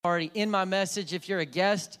already in my message. If you're a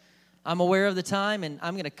guest, I'm aware of the time, and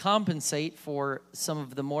I'm going to compensate for some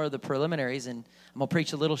of the preliminaries, and I'm going to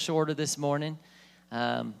preach a little shorter this morning.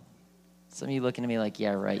 Some of you looking at me like,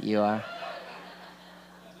 yeah, right, you are.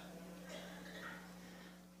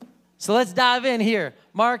 So let's dive in here.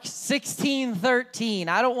 Mark 16:13.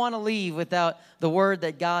 I don't want to leave without the word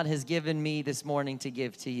that God has given me this morning to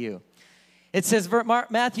give to you. It says,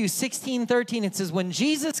 Matthew 16:13, it says, when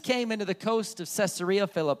Jesus came into the coast of Caesarea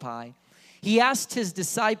Philippi, he asked his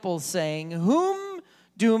disciples, saying, whom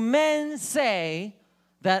do men say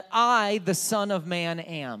that I, the Son of Man,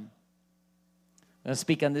 am? I'm going to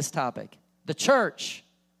speak on this topic. The church,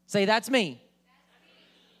 say, that's me.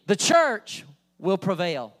 The church will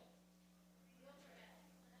prevail.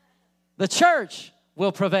 The church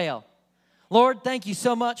will prevail. Lord, thank you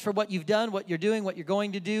so much for what you've done, what you're doing, what you're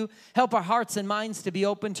going to do. Help our hearts and minds to be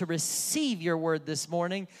open to receive your word this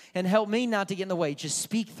morning, and help me not to get in the way. Just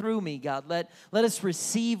speak through me, God. Let us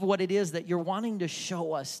receive what it is that you're wanting to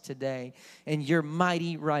show us today in your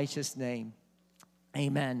mighty, righteous name.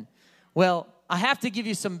 Amen. Well, I have to give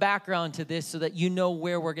you some background to this so that you know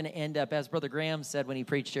where we're going to end up. As Brother Graham said when he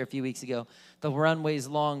preached here a few weeks ago, the runway's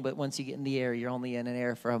long, but once you get in the air, you're only in an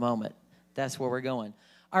air for a moment. That's where we're going.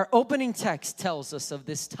 Our opening text tells us of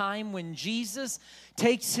this time when Jesus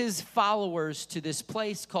takes his followers to this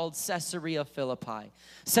place called Caesarea Philippi.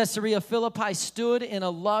 Caesarea Philippi stood in a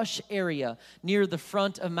lush area near the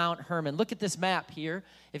front of Mount Hermon. Look at this map here.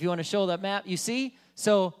 If you want to show that map, you see?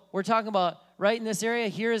 So we're talking about right in this area.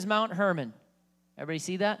 Here is Mount Hermon. Everybody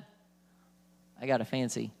see that? I got a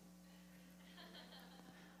fancy.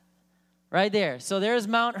 Right there. So there's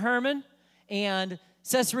Mount Hermon, and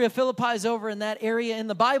Caesarea Philippi is over in that area. In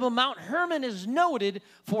the Bible, Mount Hermon is noted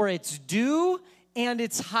for its dew and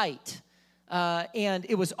its height. And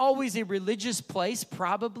it was always a religious place,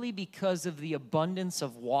 probably because of the abundance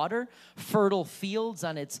of water, fertile fields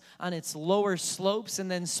on its lower slopes, and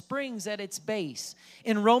then springs at its base.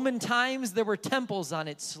 In Roman times, there were temples on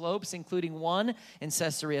its slopes, including one in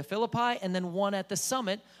Caesarea Philippi and then one at the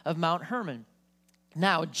summit of Mount Hermon.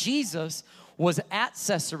 Now, Jesus was at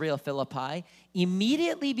Caesarea Philippi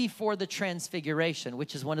immediately before the Transfiguration,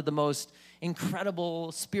 which is one of the most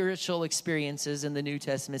incredible spiritual experiences in the New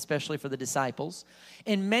Testament, especially for the disciples.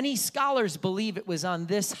 And many scholars believe it was on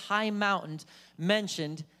this high mountain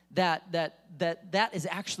mentioned that is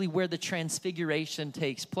actually where the Transfiguration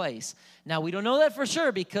takes place. Now, we don't know that for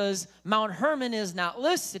sure because Mount Hermon is not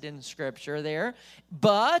listed in Scripture there,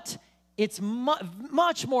 but it's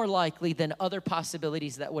much more likely than other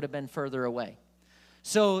possibilities that would have been further away.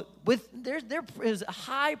 So there is a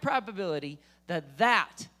high probability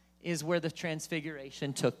that is where the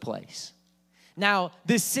Transfiguration took place. Now,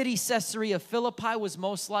 this city, Caesarea Philippi, was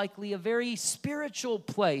most likely a very spiritual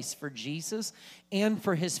place for Jesus and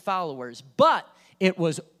for his followers. But it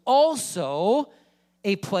was also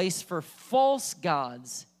a place for false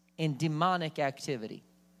gods and demonic activity.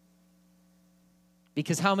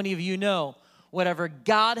 Because how many of you know, whatever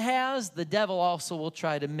God has, the devil also will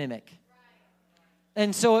try to mimic.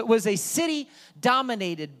 And so it was a city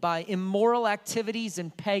dominated by immoral activities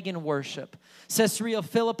and pagan worship. Caesarea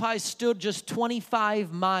Philippi stood just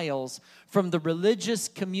 25 miles from the religious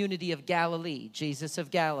community of Galilee, Jesus of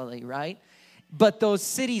Galilee, right? But those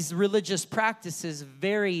cities' religious practices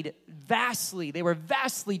varied vastly. They were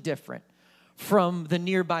vastly different from the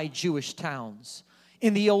nearby Jewish towns.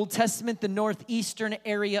 In the Old Testament, the northeastern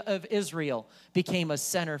area of Israel became a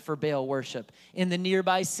center for Baal worship. In the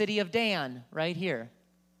nearby city of Dan, right here.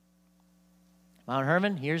 Mount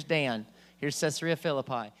Hermon, here's Dan. Here's Caesarea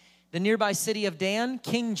Philippi. The nearby city of Dan,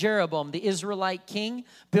 King Jeroboam, the Israelite king,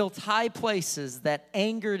 built high places that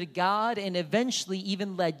angered God and eventually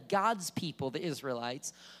even led God's people, the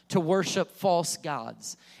Israelites, to worship false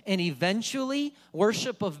gods. And eventually,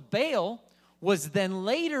 worship of Baal was then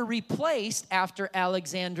later replaced after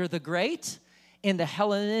Alexander the Great and his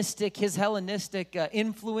Hellenistic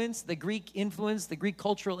influence, the Greek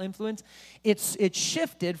cultural influence. It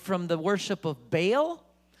shifted from the worship of Baal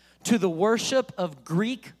to the worship of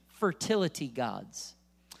Greek fertility gods.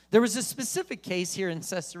 There was a specific case here in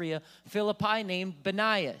Caesarea Philippi named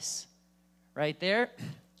Banias, right there.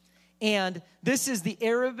 And this is the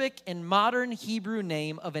Arabic and modern Hebrew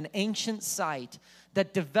name of an ancient site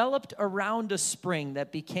that developed around a spring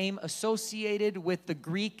that became associated with the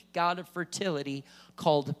Greek god of fertility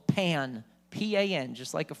called Pan, P-A-N,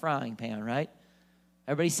 just like a frying pan, right?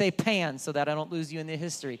 Everybody say Pan so that I don't lose you in the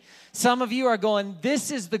history. Some of you are going,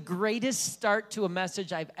 this is the greatest start to a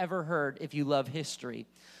message I've ever heard if you love history.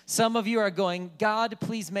 Some of you are going, God,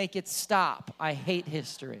 please make it stop. I hate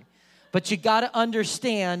history. But you got to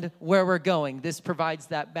understand where we're going. This provides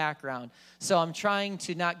that background. So I'm trying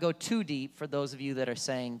to not go too deep for those of you that are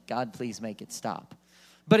saying, God, please make it stop.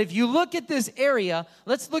 But if you look at this area,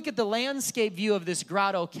 let's look at the landscape view of this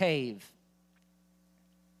grotto cave.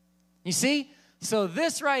 You see? So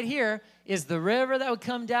this right here is the river that would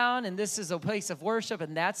come down, and this is a place of worship,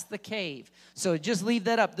 and that's the cave. So just leave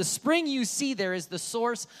that up. The spring you see there is the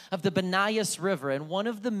source of the Benias River and one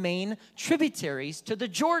of the main tributaries to the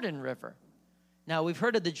Jordan River. Now, we've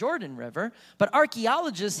heard of the Jordan River, but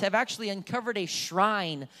archaeologists have actually uncovered a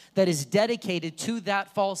shrine that is dedicated to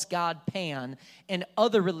that false god Pan and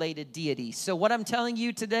other related deities. So what I'm telling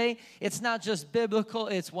you today, it's not just biblical,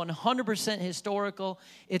 it's 100% historical.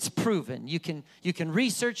 It's proven. You can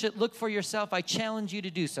research it, look for yourself. I challenge you to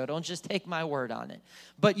do so. Don't just take my word on it.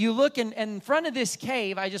 But you look in front of this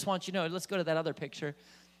cave, I just want you to know, let's go to that other picture.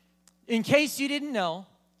 In case you didn't know,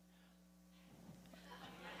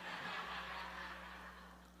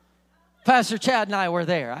 Pastor Chad and I were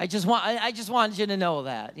there. I just wanted you to know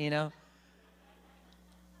that, you know.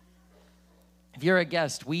 If you're a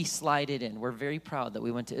guest, we slide it in. We're very proud that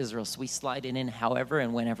we went to Israel, so we slide it in however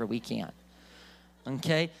and whenever we can.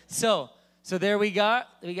 Okay? So there we got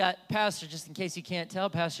Pastor, just in case you can't tell,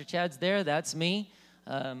 Pastor Chad's there. That's me.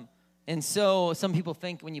 And so some people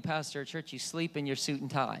think when you pastor a church, you sleep in your suit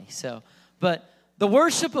and tie. But the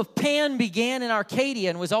worship of Pan began in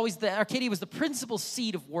Arcadia and Arcadia was the principal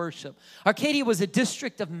seat of worship. Arcadia was a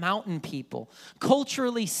district of mountain people,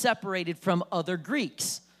 culturally separated from other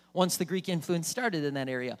Greeks, once the Greek influence started in that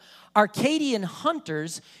area. Arcadian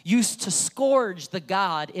hunters used to scourge the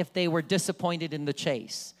god if they were disappointed in the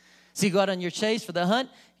chase. So you go out on your chase for the hunt,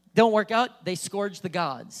 don't work out, they scourge the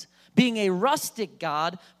gods. Being a rustic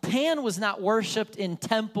god, Pan was not worshipped in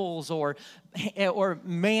temples or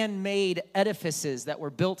man-made edifices that were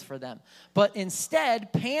built for them. But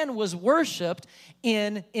instead, Pan was worshipped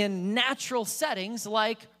in natural settings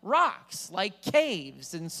like rocks, like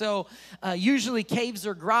caves. And so usually caves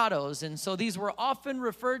are grottos. And so these were often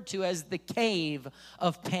referred to as the cave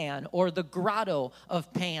of Pan or the grotto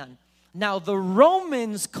of Pan. Now, the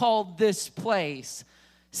Romans called this place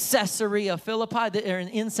Caesarea Philippi,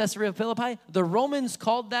 in Caesarea Philippi, the Romans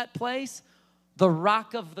called that place the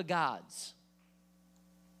Rock of the Gods.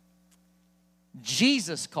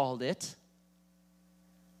 Jesus called it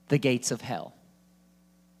the gates of hell.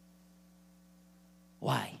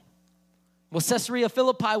 Why? Well, Caesarea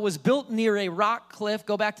Philippi was built near a rock cliff.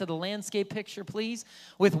 Go back to the landscape picture, please.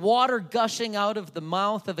 With water gushing out of the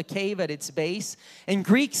mouth of a cave at its base. And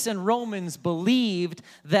Greeks and Romans believed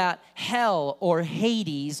that hell or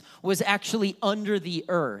Hades was actually under the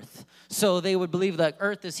earth. So they would believe that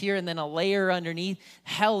earth is here and then a layer underneath.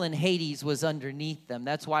 Hell and Hades was underneath them.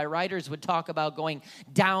 That's why writers would talk about going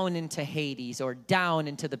down into Hades or down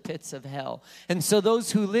into the pits of hell. And so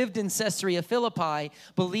those who lived in Caesarea Philippi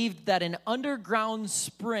believed that an underground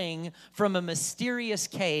spring from a mysterious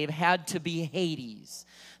cave had to be Hades.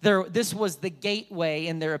 This was the gateway,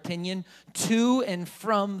 in their opinion, to and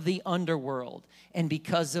from the underworld. And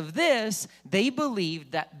because of this, they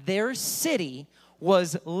believed that their city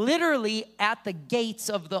was literally at the gates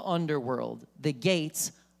of the underworld, the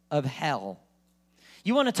gates of hell.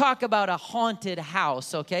 You want to talk about a haunted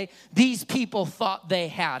house, okay? These people thought they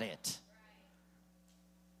had it.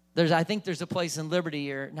 I think there's a place in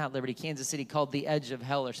Kansas City called the Edge of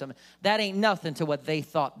Hell or something. That ain't nothing to what they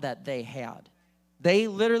thought that they had. They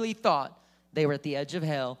literally thought they were at the edge of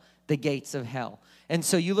hell, the gates of hell. And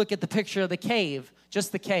so you look at the picture of the cave,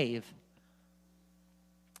 just the cave.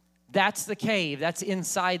 That's the cave. That's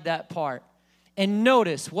inside that part. And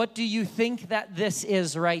notice, what do you think that this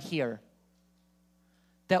is right here?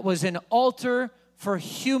 That was an altar for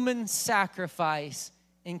human sacrifice,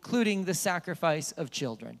 including the sacrifice of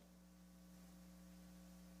children.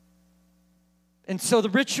 And so the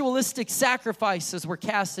ritualistic sacrifices were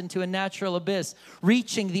cast into a natural abyss,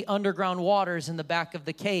 reaching the underground waters in the back of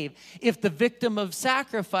the cave. If the victim of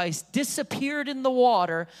sacrifice disappeared in the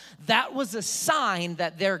water, that was a sign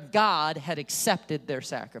that their God had accepted their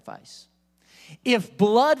sacrifice. If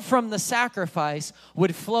blood from the sacrifice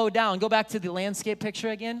would flow down, go back to the landscape picture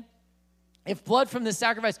again. If blood from the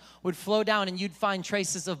sacrifice would flow down and you'd find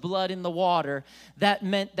traces of blood in the water, that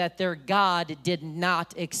meant that their God did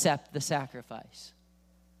not accept the sacrifice.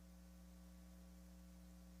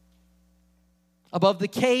 Above the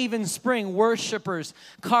cave and spring, worshipers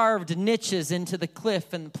carved niches into the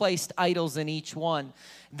cliff and placed idols in each one.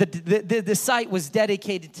 The site was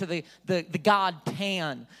dedicated to the god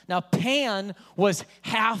Pan. Now, Pan was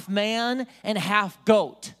half man and half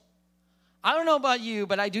goat. I don't know about you,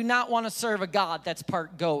 but I do not want to serve a God that's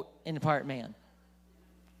part goat and part man.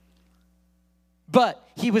 But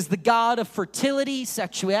he was the god of fertility,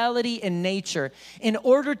 sexuality, and nature. In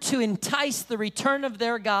order to entice the return of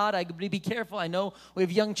their god, I gotta be careful, I know we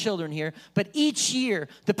have young children here, but each year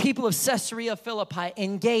the people of Caesarea Philippi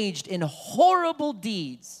engaged in horrible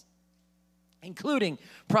deeds, including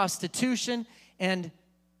prostitution and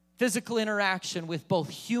physical interaction with both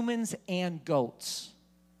humans and goats.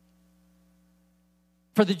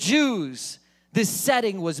 For the Jews, this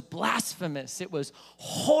setting was blasphemous. It was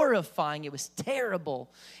horrifying. It was terrible.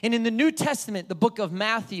 And in the New Testament, the book of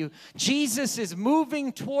Matthew, Jesus is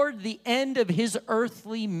moving toward the end of his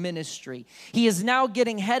earthly ministry. He is now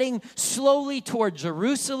heading slowly toward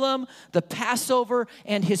Jerusalem, the Passover,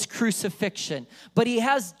 and his crucifixion. But he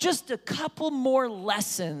has just a couple more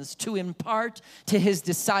lessons to impart to his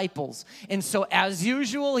disciples. And so, as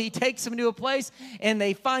usual, he takes them to a place, and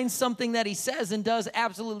they find something that he says and does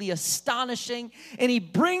absolutely astonishing. And he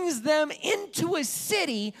brings them into a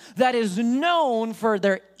city that is known for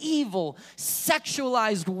their evil,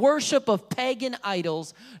 sexualized worship of pagan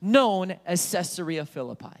idols, known as Caesarea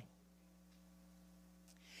Philippi.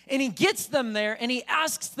 And he gets them there and he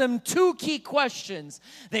asks them two key questions.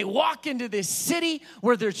 They walk into this city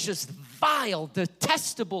where there's just vile,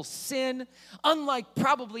 detestable sin, unlike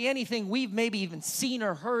probably anything we've maybe even seen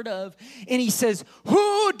or heard of. And he says,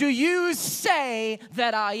 "Who do you say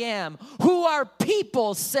that I am? Who are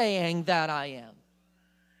people saying that I am?"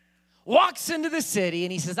 Walks into the city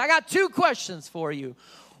and he says, "I got two questions for you.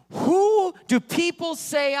 Who do people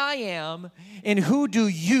say I am, and who do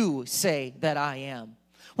you say that I am?"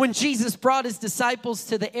 When Jesus brought his disciples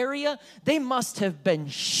to the area, they must have been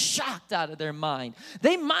shocked out of their mind.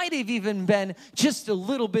 They might have even been just a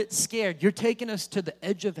little bit scared. You're taking us to the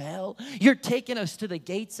edge of hell? You're taking us to the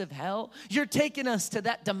gates of hell? You're taking us to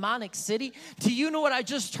that demonic city? Do you know what I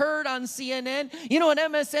just heard on CNN? You know, on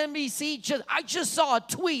MSNBC, I just saw a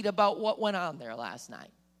tweet about what went on there last night.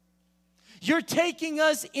 You're taking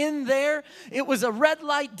us in there. It was a red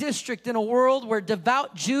light district in a world where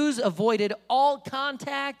devout Jews avoided all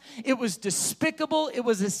contact. It was despicable. It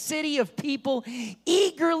was a city of people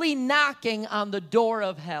eagerly knocking on the door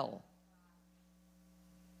of hell.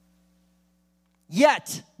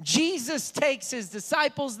 Yet, Jesus takes his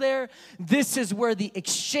disciples there. This is where the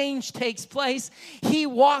exchange takes place. He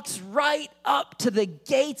walks right up to the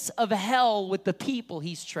gates of hell with the people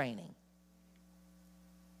he's training.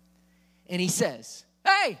 And he says,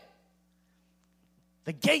 "Hey,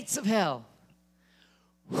 the gates of hell,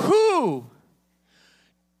 who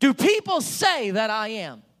do people say that I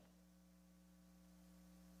am?"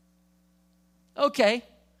 Okay,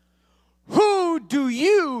 who do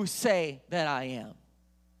you say that I am?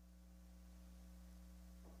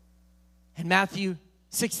 And Matthew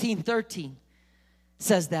 16:13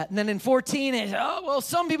 says that. And then in 14, it's, "Oh, well,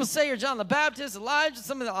 some people say you're John the Baptist, Elijah,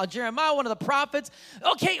 some of the Jeremiah, one of the prophets."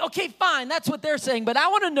 Okay, fine. That's what they're saying. But I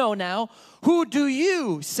want to know now, who do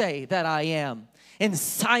you say that I am? And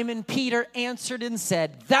Simon Peter answered and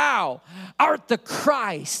said, "Thou art the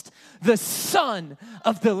Christ, the Son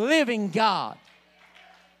of the living God."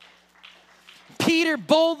 Peter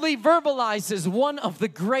boldly verbalizes one of the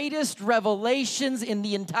greatest revelations in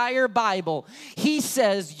the entire Bible. He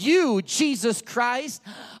says, "You, Jesus Christ,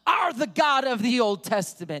 are the God of the Old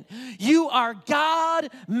Testament. You are God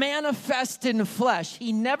manifest in flesh."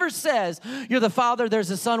 He never says, "You're the Father, there's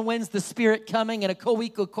the Son, when's the Spirit coming, and a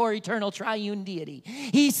co-equal, co-eternal, triune deity."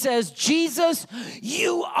 He says, "Jesus,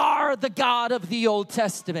 you are the God of the Old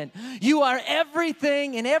Testament. You are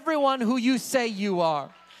everything and everyone who you say you are."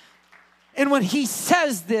 And when he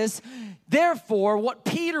says this, therefore, what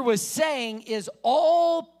Peter was saying is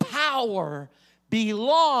all power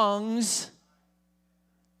belongs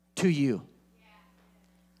to you.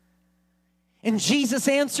 And Jesus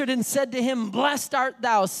answered and said to him, "Blessed art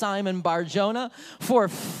thou, Simon Bar-Jonah, for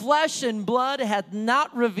flesh and blood hath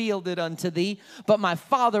not revealed it unto thee, but my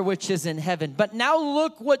Father which is in heaven." But now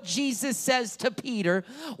look what Jesus says to Peter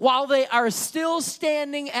while they are still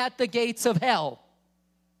standing at the gates of hell.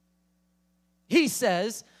 He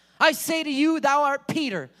says, "I say to you, thou art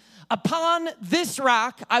Peter. Upon this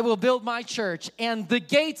rock I will build my church, and the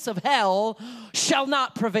gates of hell shall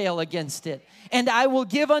not prevail against it. And I will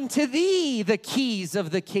give unto thee the keys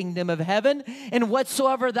of the kingdom of heaven. And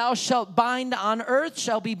whatsoever thou shalt bind on earth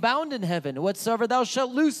shall be bound in heaven. Whatsoever thou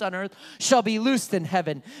shalt loose on earth shall be loosed in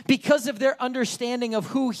heaven." Because of their understanding of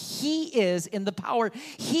who he is and the power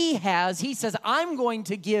he has, he says, "I'm going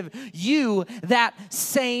to give you that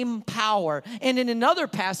same power." And in another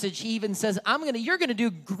passage, he even says, "You're going to do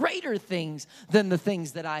greater things than the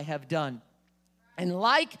things that I have done." And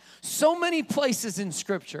like so many places in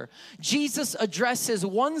Scripture, Jesus addresses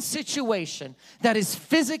one situation that is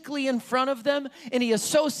physically in front of them, and he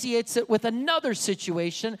associates it with another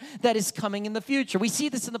situation that is coming in the future. We see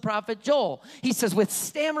this in the prophet Joel. He says, with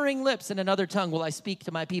stammering lips and another tongue will I speak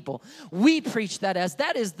to my people. We preach that as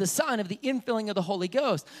that is the sign of the infilling of the Holy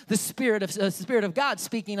Ghost, the Spirit of God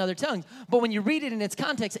speaking in other tongues. But when you read it in its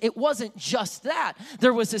context, it wasn't just that.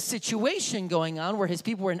 There was a situation going on where his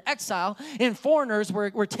people were in exile, and foreigners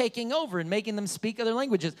were taking over and making them speak other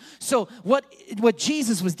languages. So what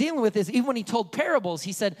Jesus was dealing with is, even when he told parables,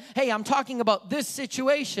 he said, hey, I'm talking about this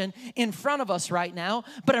situation in front of us right now,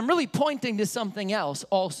 but I'm really pointing to something else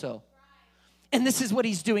also. And this is what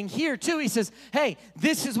he's doing here too. He says, hey,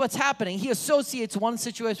 this is what's happening. He associates one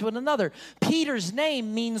situation with another. Peter's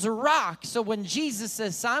name means rock. So when Jesus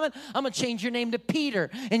says, Simon, I'm going to change your name to Peter,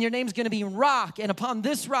 and your name's going to be rock, and upon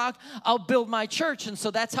this rock, I'll build my church. And so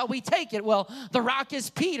that's how we take it. Well, the rock is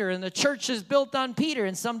Peter, and the church is built on Peter.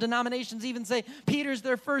 And some denominations even say Peter's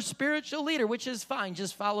their first spiritual leader, which is fine.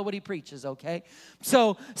 Just follow what he preaches, okay?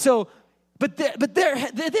 But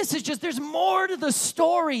this is just, there's more to the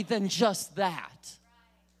story than just that.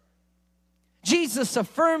 Jesus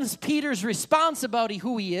affirms Peter's response about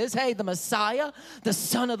who he is. Hey, the Messiah, the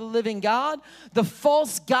Son of the living God. The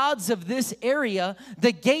false gods of this area,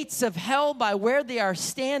 the gates of hell by where they are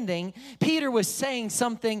standing. Peter was saying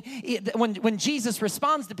something, when Jesus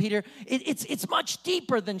responds to Peter, it's much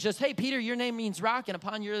deeper than just, hey, Peter, your name means rock, and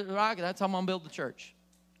upon your rock, that's how I'm going to build the church.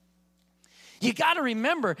 You got to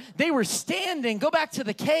remember, they were standing, go back to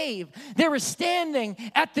the cave. They were standing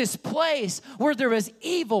at this place where there was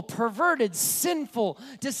evil, perverted, sinful,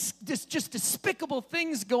 just despicable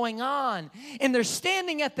things going on. And they're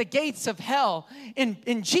standing at the gates of hell.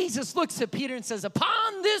 And Jesus looks at Peter and says,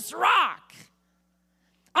 upon this rock,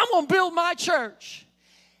 I'm going to build my church.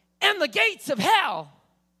 And the gates of hell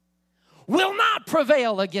will not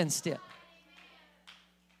prevail against it.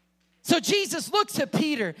 So Jesus looks at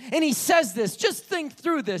Peter and he says this. Just think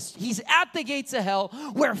through this. He's at the gates of hell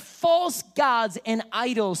where false gods and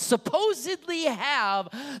idols supposedly have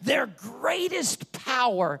their greatest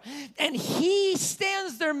power. And he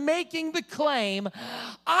stands there making the claim,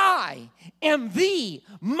 I am the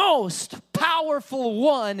most powerful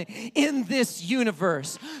one in this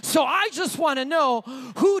universe. So I just want to know,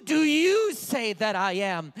 who do you say that I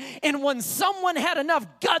am? And when someone had enough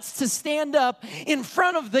guts to stand up in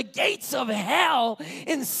front of the gates of hell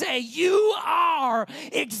and say, you are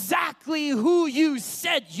exactly who you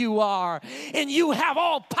said you are, and you have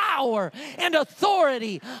all power and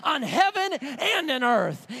authority on heaven and on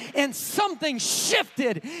earth. And something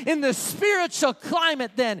shifted in the spiritual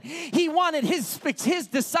climate then. He wanted his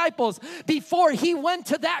disciples, before he went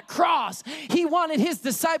to that cross, he wanted his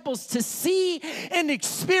disciples to see and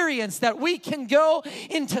experience that we can go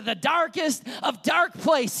into the darkest of dark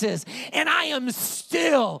places, and I am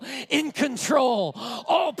still in control.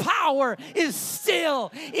 All power is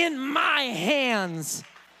still in my hands.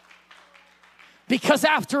 Because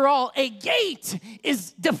after all, a gate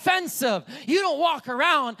is defensive. You don't walk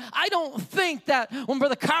around. I don't think that when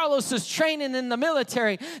Brother Carlos is training in the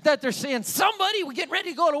military that they're saying, somebody, we're getting ready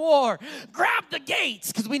to go to war. Grab the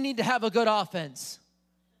gates because we need to have a good offense.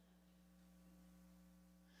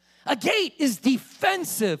 A gate is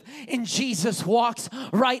defensive. And Jesus walks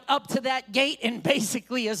right up to that gate and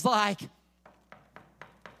basically is like,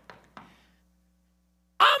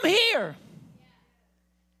 I'm here.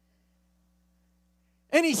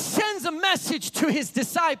 And he sends a message to his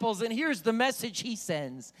disciples, and here's the message he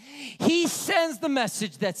sends. He sends the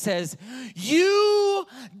message that says, you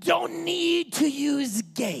don't need to use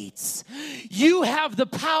gates. You have the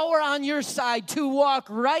power on your side to walk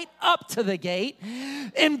right up to the gate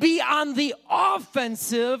and be on the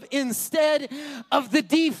offensive instead of the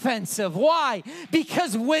defensive. Why?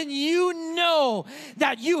 Because when you know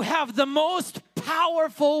that you have the most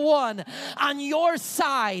powerful one on your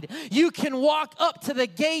side, you can walk up to the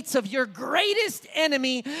gates of your greatest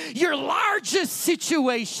enemy, your largest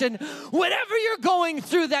situation, whatever you're going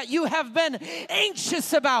through that you have been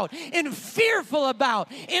anxious about and fearful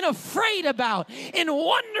about and afraid about and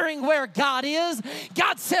wondering where God is.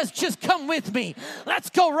 God says, just come with me. Let's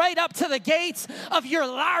go right up to the gates of your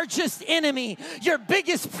largest enemy, your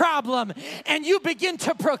biggest problem, and you begin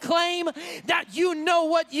to proclaim that you know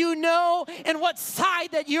what you know and what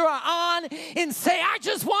side that you're on, and say, I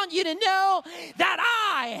just want you to know that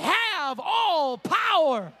I have all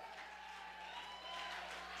power.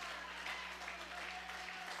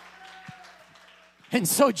 And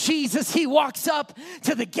so Jesus, he walks up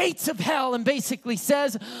to the gates of hell and basically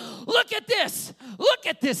says, look at this,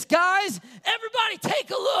 guys. Everybody take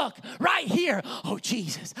a look right here. Oh,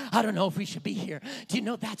 Jesus, I don't know if we should be here. Do you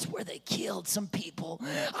know that's where they killed some people?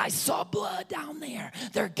 I saw blood down there.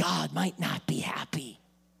 Their God might not be happy.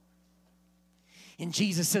 And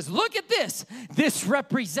Jesus says, look at this. This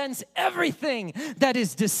represents everything that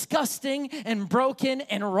is disgusting and broken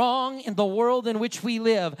and wrong in the world in which we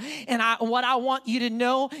live. And what I want you to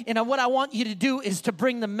know and what I want you to do is to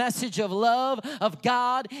bring the message of love of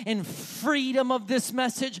God and freedom of this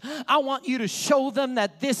message. I want you to show them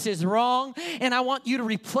that this is wrong, and I want you to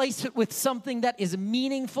replace it with something that is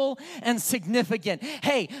meaningful and significant.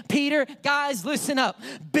 Hey, Peter, guys, listen up.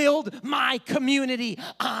 Build my community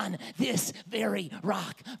on this very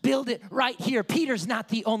rock. Build it right here. Peter's not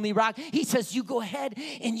the only rock. He says, you go ahead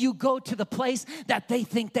and you go to the place that they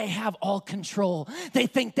think they have all control. They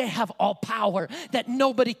think they have all power, that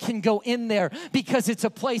nobody can go in there because it's a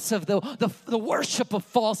place of the worship of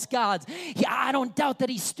false gods. Yeah, I don't doubt that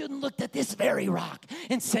he stood and looked at this very rock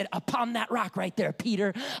and said, upon that rock right there,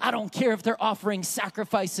 Peter, I don't care if they're offering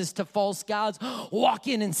sacrifices to false gods. Walk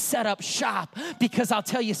in and set up shop, because I'll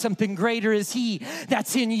tell you something, greater is he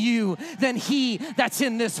that's in you than he that's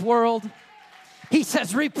in this world. He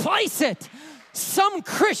says, replace it. Some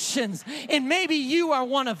Christians, and maybe you are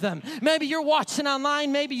one of them. Maybe you're watching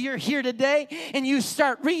online, maybe you're here today, and you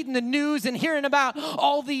start reading the news and hearing about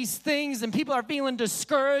all these things, and people are feeling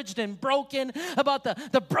discouraged and broken about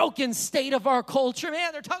the broken state of our culture.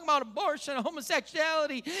 Man, they're talking about abortion and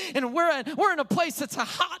homosexuality, and we're in a place that's a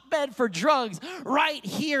hotbed for drugs right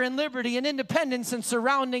here in Liberty and Independence and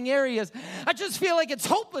surrounding areas. I just feel like it's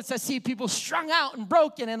hopeless. I see people strung out and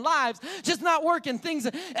broken and lives just not working. Things,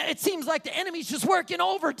 it seems like the enemy just working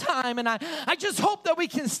overtime, and I just hope that we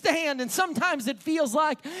can stand. And sometimes it feels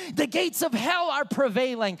like the gates of hell are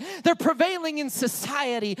prevailing. They're prevailing in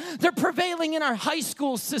society. They're prevailing in our high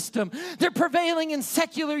school system. They're prevailing in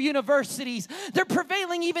secular universities. They're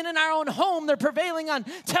prevailing even in our own home. They're prevailing on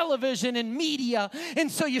television and media.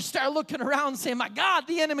 And so you start looking around saying, my God,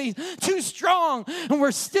 the enemy's too strong. And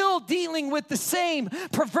we're still dealing with the same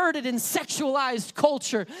perverted and sexualized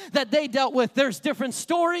culture that they dealt with. There's different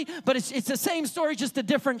story, but it's the same story, just a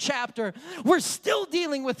different chapter. We're still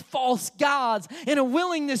dealing with false gods and a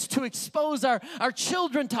willingness to expose our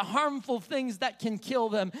children to harmful things that can kill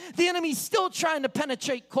them. The enemy's still trying to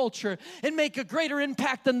penetrate culture and make a greater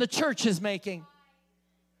impact than the church is making.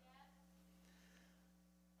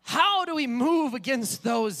 How do we move against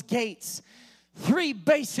those gates? 3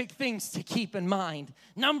 basic things to keep in mind.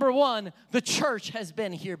 Number 1, the church has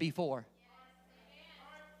been here before.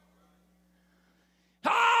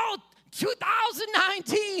 Oh,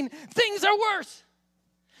 2019, things are worse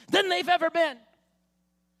than they've ever been.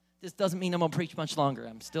 This doesn't mean I'm going to preach much longer.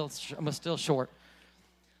 I'm still short.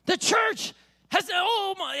 The church has,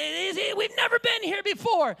 we've never been here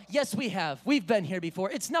before. Yes, we have. We've been here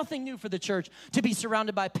before. It's nothing new for the church to be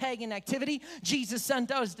surrounded by pagan activity. Jesus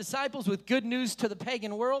sent out his disciples with good news to the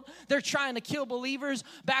pagan world. They're trying to kill believers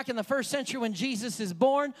back in the first century when Jesus is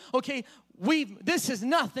born. Okay, this is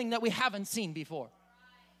nothing that we haven't seen before.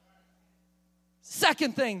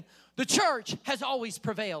 Second thing, the church has always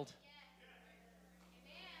prevailed.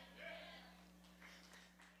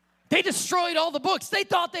 They destroyed all the books. They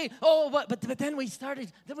thought but then we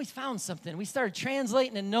found something. We started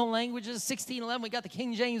translating in known languages. 1611, we got the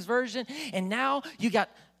King James Version, and now you can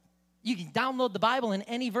download the Bible in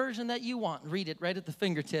any version that you want and read it right at the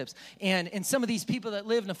fingertips. And some of these people that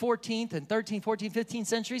lived in the 14th and 13th, 14th, 15th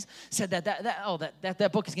centuries said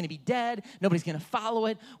that book is going to be dead. Nobody's going to follow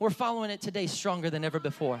it. We're following it today stronger than ever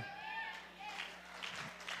before.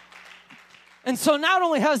 And so not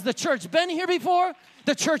only has the church been here before,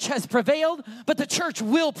 the church has prevailed, but the church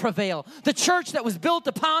will prevail. The church that was built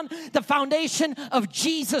upon the foundation of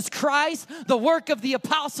Jesus Christ, the work of the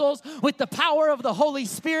apostles with the power of the Holy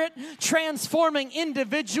Spirit, transforming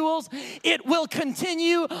individuals. It will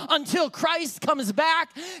continue until Christ comes back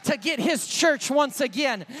to get his church once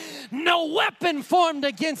again. No weapon formed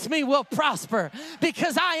against me will prosper,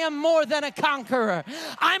 because I am more than a conqueror.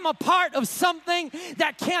 I'm a part of something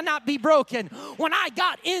that cannot be broken. When I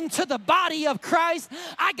got into the body of Christ,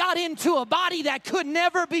 I got into a body that could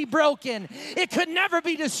never be broken. It could never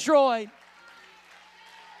be destroyed.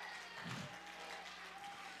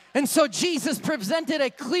 And so Jesus presented a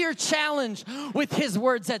clear challenge with his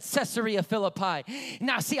words at Caesarea Philippi.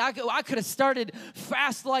 Now, see, I could have started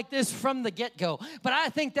fast like this from the get-go, but I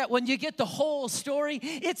think that when you get the whole story,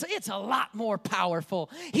 it's a lot more powerful.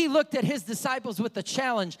 He looked at his disciples with the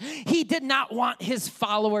challenge. He did not want his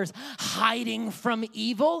followers hiding from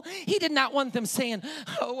evil. He did not want them saying,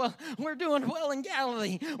 oh, well, we're doing well in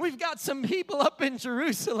Galilee. We've got some people up in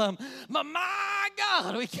Jerusalem. But my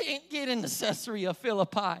God, we can't get into Caesarea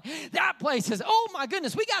Philippi. That place is, oh my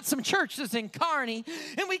goodness, we got some churches in Kearney,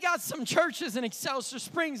 and we got some churches in Excelsior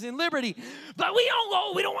Springs and Liberty, but we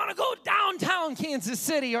don't want to go downtown Kansas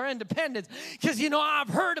City or Independence, because, I've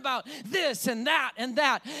heard about this and that and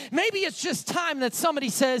that. Maybe it's just time that somebody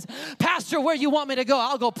says, Pastor, where you want me to go?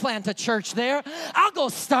 I'll go plant a church there. I'll go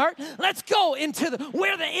start. Let's go into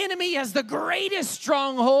where the enemy has the greatest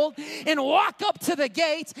stronghold and walk up to the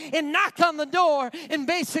gates and knock on the door and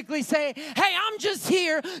basically say, hey, I'm just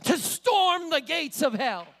here to storm the gates of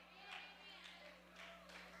hell.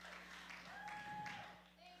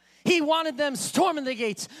 He wanted them storming the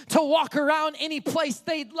gates to walk around any place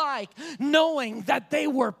they'd like, knowing that they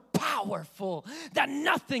were powerful, that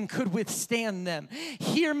nothing could withstand them.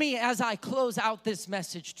 Hear me as I close out this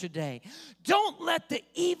message today. Don't let the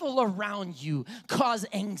evil around you cause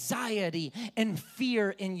anxiety and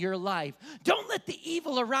fear in your life. Don't let the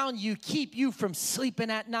evil around you keep you from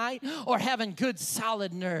sleeping at night or having good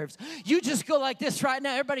solid nerves. You just go like this right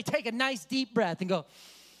now. Everybody take a nice deep breath and go.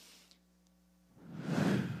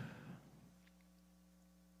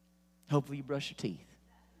 Hopefully you brush your teeth.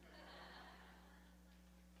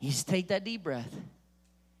 You just take that deep breath,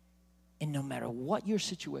 and no matter what your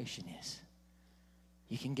situation is,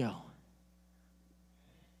 you can go.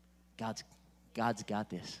 God's got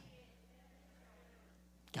this.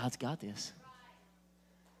 God's got this.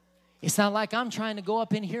 It's not like I'm trying to go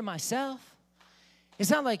up in here myself. It's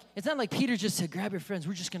not like Peter just said, grab your friends.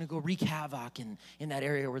 We're just going to go wreak havoc in that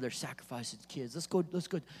area where they're sacrificing kids. Let's go.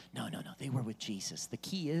 No. They were with Jesus. The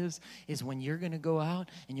key is when you're going to go out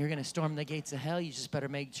and you're going to storm the gates of hell, you just better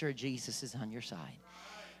make sure Jesus is on your side.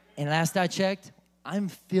 And last I checked, I'm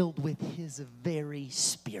filled with his very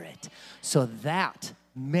spirit. So that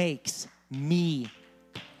makes me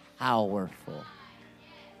powerful.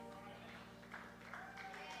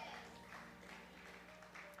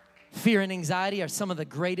 Fear and anxiety are some of the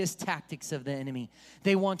greatest tactics of the enemy.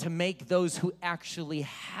 They want to make those who actually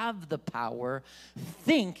have the power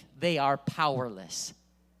think they are powerless.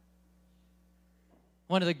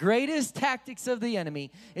 One of the greatest tactics of the enemy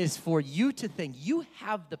is for you to think you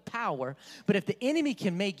have the power, but if the enemy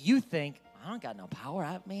can make you think, I don't got no power,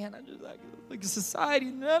 I'm just like society,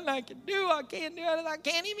 nothing I can do, I can't do it, I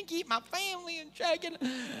can't even keep my family in check.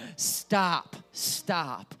 Stop,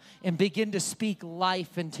 and begin to speak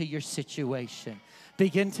life into your situation.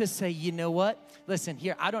 Begin to say, you know what? Listen,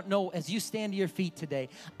 here, I don't know, as you stand to your feet today,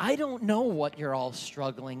 I don't know what you're all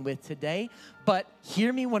struggling with today, but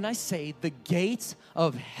hear me when I say the gates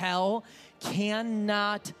of hell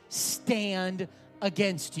cannot stand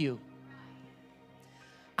against you.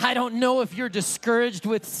 I don't know if you're discouraged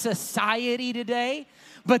with society today,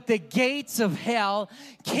 but the gates of hell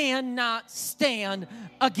cannot stand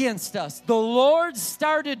against us. The Lord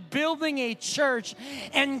started building a church,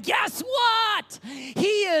 and guess what?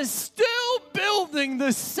 He is still building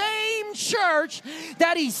the same church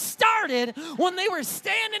that he started when they were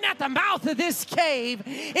standing at the mouth of this cave,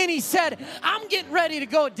 and he said, I'm getting ready to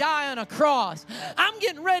go die on a cross. I'm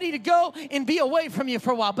getting ready to go and be away from you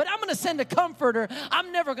for a while, but I'm going to send a comforter.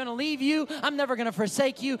 I'm never going to leave you. I'm never going to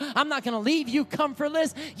forsake you. I'm not going to leave you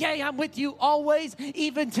comfortless. Yea, I'm with you always,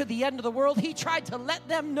 even to the end of the world. He tried to let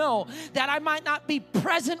them know that I might not be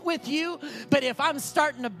present with you, but if I'm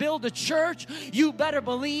starting to build a church, you better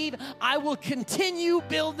believe I will continue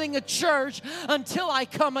building a church until I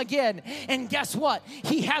come again. And guess what?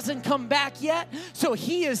 He hasn't come back yet, so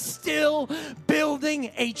he is still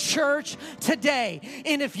building a church today.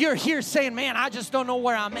 And if you're here saying, man, I just don't know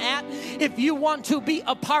where I'm at, if you want to be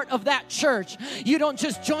a part of that church, you don't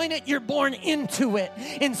just join it, you're born into it.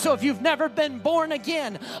 And so if you've never been born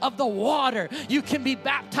again of the water, you can be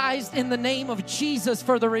baptized in the name of Jesus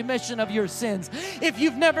for the remission of your sins. If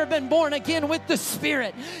you've never been born again with the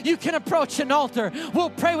Spirit, you can approach an altar. We'll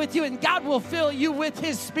pray with you and God will fill you with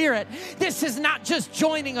his Spirit. This is not just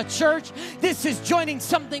joining a church. This is joining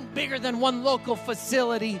something bigger than one local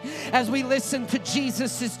facility. As we listen to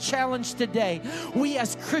Jesus' challenge today, we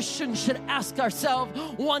as Christians should ask ourselves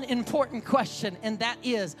one important question, and that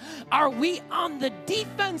is, are we on the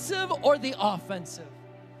defensive or the offensive?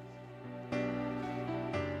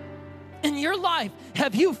 And your life,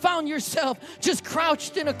 have you found yourself just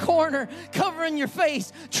crouched in a corner, covering your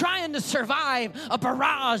face, trying to survive a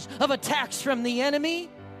barrage of attacks from the enemy?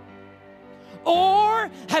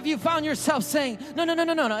 Or have you found yourself saying, no,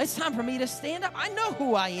 it's time for me to stand up. I know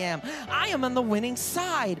who I am. I am on the winning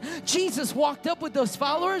side. Jesus walked up with those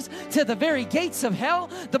followers to the very gates of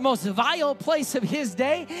hell, the most vile place of his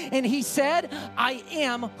day, and he said, I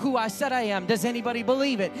am who I said I am. Does anybody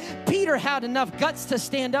believe it? Peter had enough guts to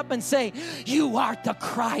stand up and say, you are the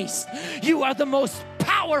Christ. You are the most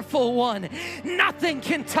powerful one. Nothing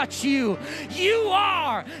can touch you. You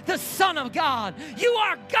are the Son of God. You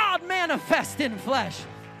are God manifest in flesh.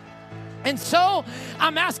 And so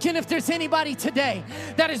I'm asking if there's anybody today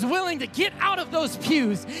that is willing to get out of those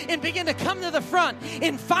pews and begin to come to the front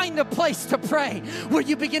and find a place to pray where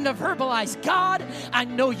you begin to verbalize, God, I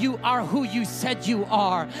know you are who you said you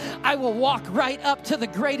are. I will walk right up to the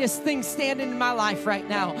greatest thing standing in my life right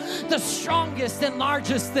now, the strongest and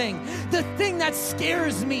largest thing, the thing that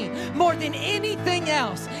scares me more than anything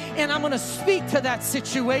else. And I'm going to speak to that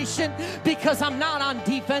situation because I'm not on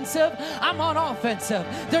defensive, I'm on offensive.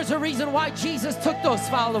 There's a reason why Jesus took those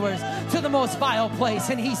followers to the most vile place,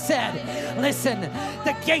 and he said, listen,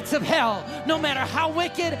 the gates of hell, no matter how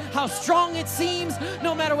wicked, how strong it seems,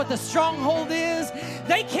 no matter what the stronghold is,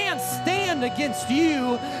 they can't stand against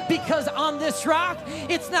you, because on this rock,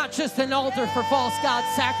 it's not just an altar for false god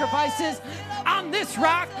sacrifices. On this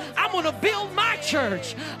rock, I'm going to build my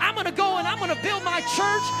church. I'm going to go and I'm going to build my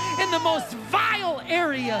church in the most vile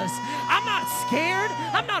areas. I'm not scared.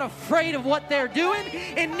 I'm not afraid of what they're doing,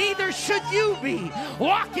 and neither should you be.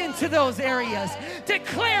 Walk into those areas.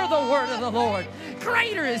 Declare the word of the Lord.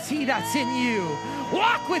 Greater is he that's in you.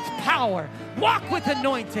 Walk with power. Walk with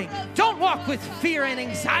anointing. Don't walk with fear and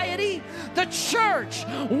anxiety. The church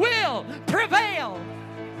will prevail.